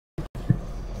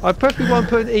I probably won't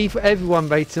put an E for everyone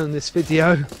rating on this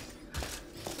video.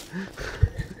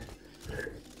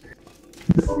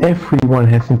 Everyone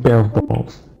has a pair of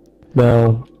balls.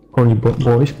 Well, only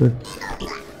boys, but...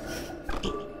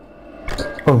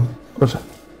 Oh, what's that?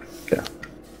 Yeah.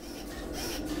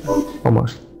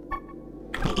 Almost.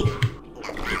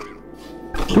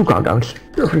 2 countdowns.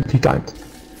 Perfectly timed.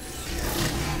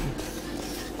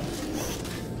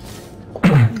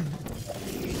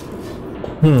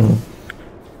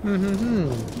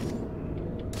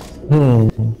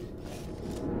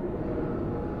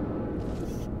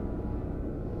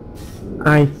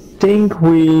 I think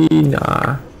we...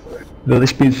 Nah. Will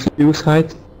this be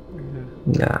suicide?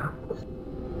 Nah.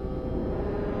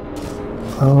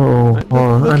 Oh,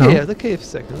 Right, I know. look here for a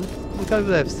second. Look over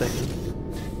there for a second.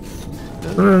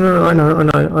 No, I know.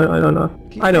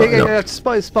 I know. Yeah,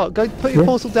 spot. Go put your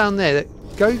portal down there.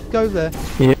 Go there.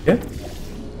 Yeah.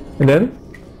 And then?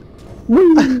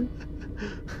 Woo!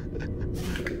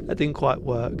 That didn't quite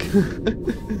work.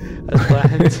 As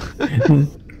planned.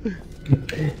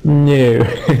 No.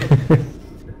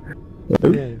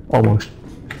 No. Almost.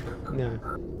 No,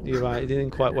 you're right. It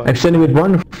didn't quite work. I'm standing with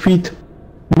 1 feet.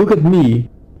 Look at me.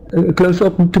 Close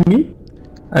up to me.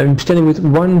 I'm standing with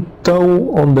 1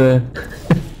 toe on the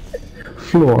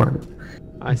floor.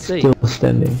 I see. Still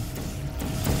standing.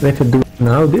 And if I do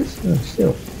now this,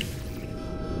 still.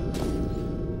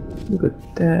 Look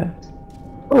at that.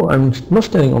 Oh, I'm not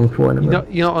standing on the floor anymore.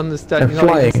 You're not on the stage. I'm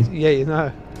flying. Yeah, you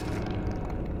know.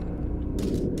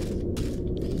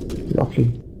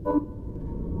 Lovely.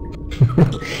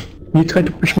 You tried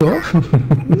to push me off?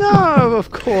 No,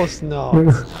 of course not.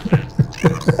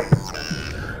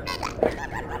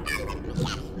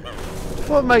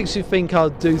 What makes you think I'll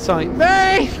do something?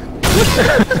 Me!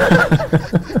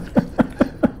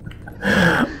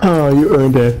 Oh, you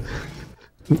earned it.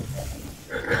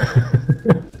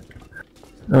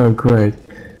 Oh, great.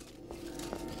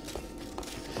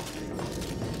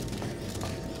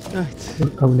 Right.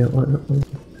 Oh no.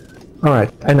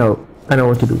 Alright, I know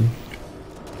what to do.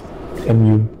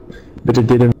 MU. But it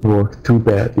didn't work too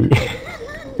badly.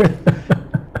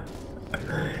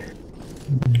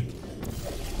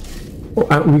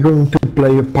 We're going to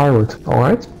play a pirate,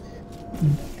 alright?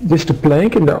 This is the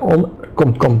plank and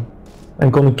come.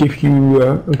 I'm gonna give you,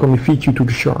 I'm gonna feed you to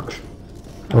the sharks.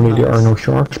 Only there are no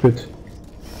sharks, but...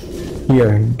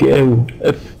 Here, go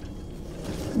up.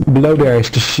 Below there is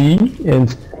the sea,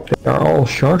 and there are all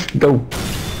sharks. Go!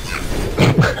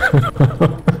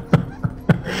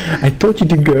 I told you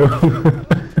to go.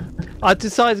 I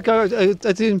decided to go.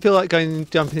 I didn't feel like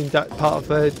jumping in that part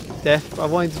of death. I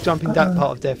wanted to jump in that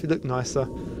part of death. It looked nicer.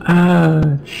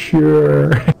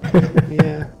 Sure.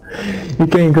 Yeah. You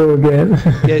can go again.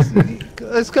 Yes.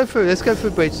 Let's go through. Let's go through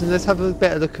the bridge and let's have a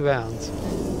better look around.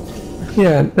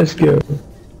 Yeah, let's go.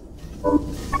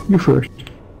 You first.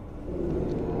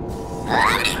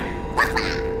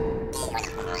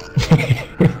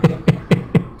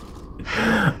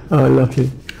 Oh, lovely.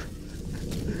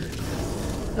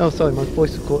 Oh, sorry, my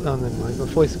voice record. Oh, never mind. My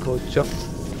voice record dropped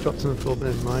on the floor, but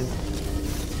never mind.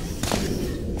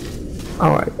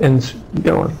 Alright, and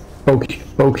go on.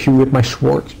 Poke you with my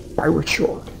sword. Pirate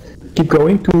sword. Keep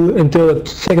going until the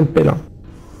 2nd pillar.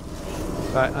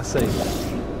 Right, I see.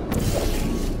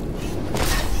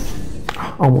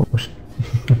 Almost.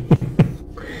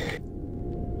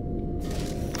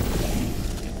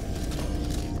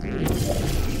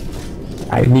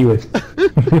 I knew it.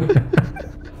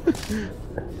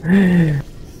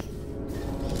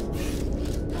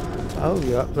 Oh,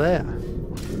 you're up there.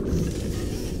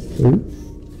 Ooh.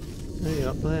 No, you're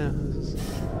up there.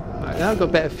 Right, now I've got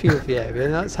a better view of the area.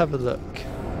 Now let's have a look.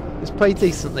 Let's play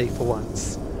decently for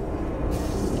once.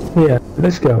 Yeah,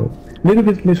 let's go. A little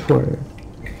bit less further.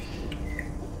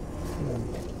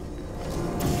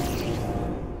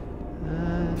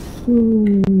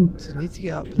 So I need to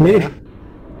get up there. Maybe.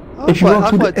 Oh, If you want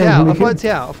I've to worked the it out. end, I've worked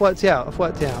it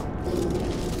out.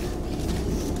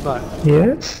 Right.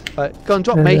 Yes. Right. Go on,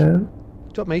 drop me.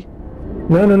 Drop me.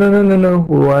 No.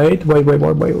 Wait.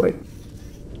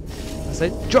 I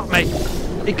said, drop me.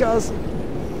 It goes.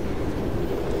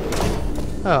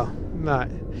 Oh, right.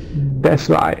 That's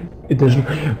right. It doesn't.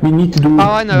 We need to do.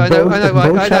 Oh, I know. Right,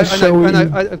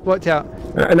 I've worked out.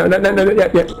 No.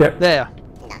 Yeah. There.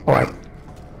 All right.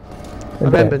 I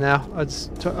remember now. I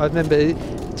remember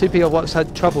 2 people once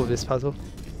had trouble with this puzzle.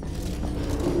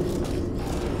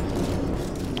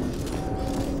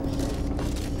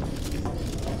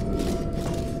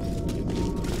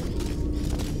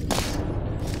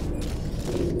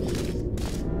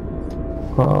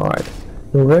 All right.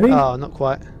 You ready? Oh, not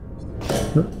quite.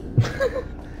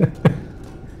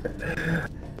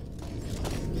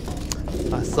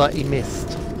 I slightly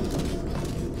missed.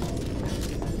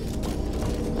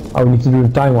 Oh, we need to do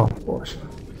the timer, of course.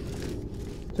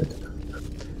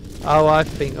 Oh, I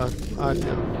think I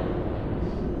know.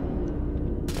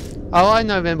 Oh, I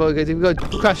know then what we're going to do. We've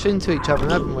got to crash into each other,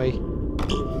 haven't we?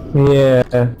 Yeah.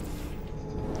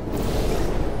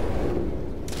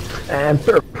 And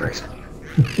perfect.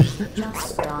 Just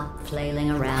stop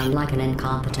flailing around like an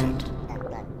incompetent.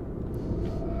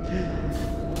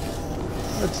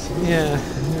 Yeah,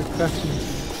 we're crashing.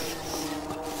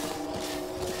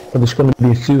 But it's gonna be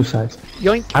a suicide.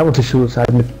 Yoink! I want to suicide.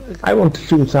 I want to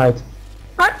suicide.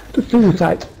 I want to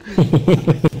suicide.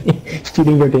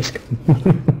 Stealing your disc.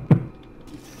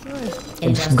 In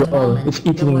It's just a gone. moment, It's the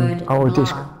eating word our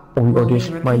disc. blah Or your will be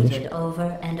disc, my disc. repeated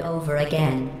over and over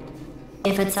again.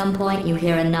 If at some point you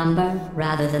hear a number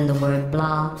rather than the word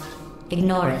blah,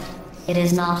 ignore it. It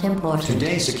is not important.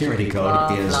 Today's security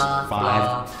code is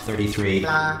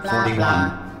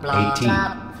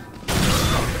 5334118.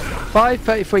 5,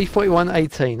 33, 41,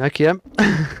 18. Okay.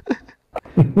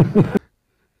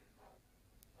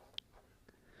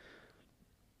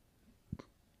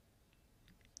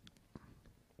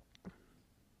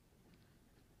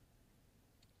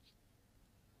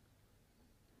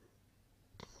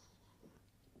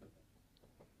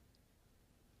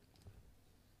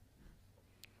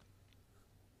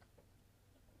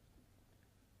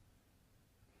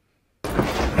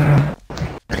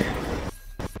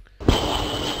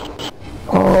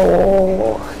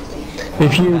 Oh.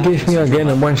 If you give me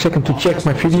again 1 second to check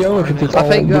my video, if it is all I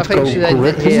think would we go should end it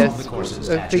correctly. here.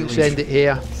 I think we should end it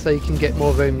here, so you can get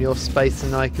more room in your space,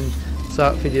 and I can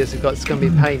start videos we've got. It's going to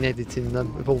be a pain editing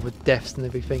them with all the deaths and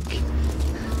everything.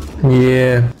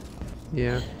 Yeah,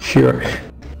 Yeah. sure.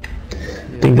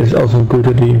 I think that's also a good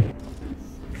idea.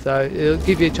 So it'll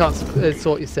give you a chance to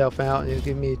sort yourself out, and it'll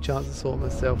give me a chance to sort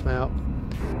myself out.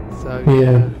 So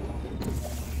Yeah.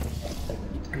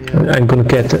 I'm gonna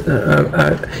get.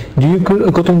 Do you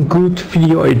got a good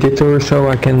video editor so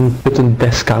I can put a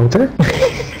death counter?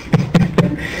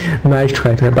 Nice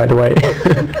try there, by the way.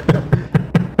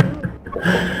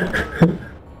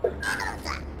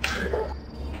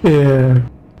 Yeah.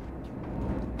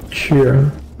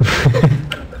 Sure.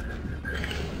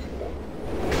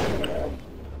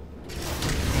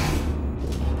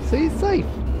 So you're safe.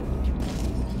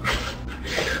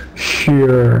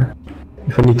 Sure.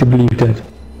 If I need to believe that.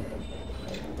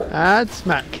 And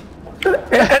smack.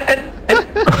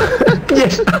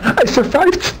 Yes, I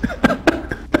survived.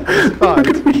 Look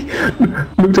at me.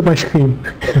 Look at my screen.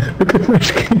 Look at my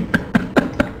screen.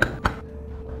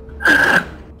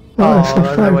 Oh, I I know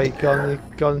survived. where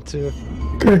you've gone to.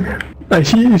 I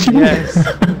see you. See Yes.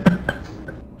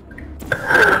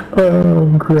 Oh,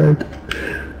 great.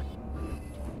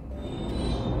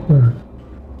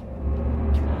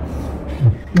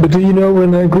 But do you know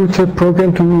when a good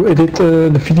program to edit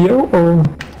the video, or?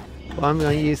 Well, I'm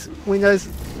going to use Windows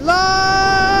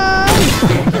Live!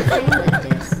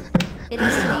 It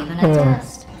isn't even a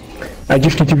test. I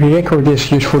just need to record this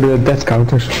just for the death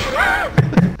counters.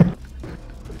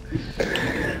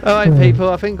 Alright people,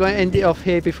 I think we're going to end it off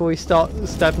here before we start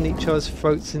stabbing each other's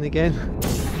throats in again.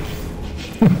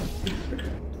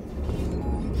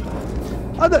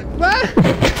 Oh look,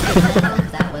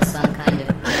 That was some kind of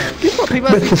guess what people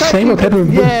That's the same what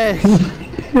happened. Yes!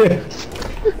 Yes.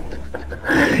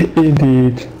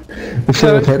 Indeed. The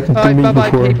same what happened to Alright, me bye bye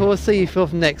before. people, we'll see you for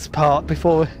the next part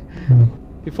before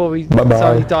we Bye-bye.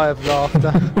 suddenly die of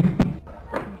laughter.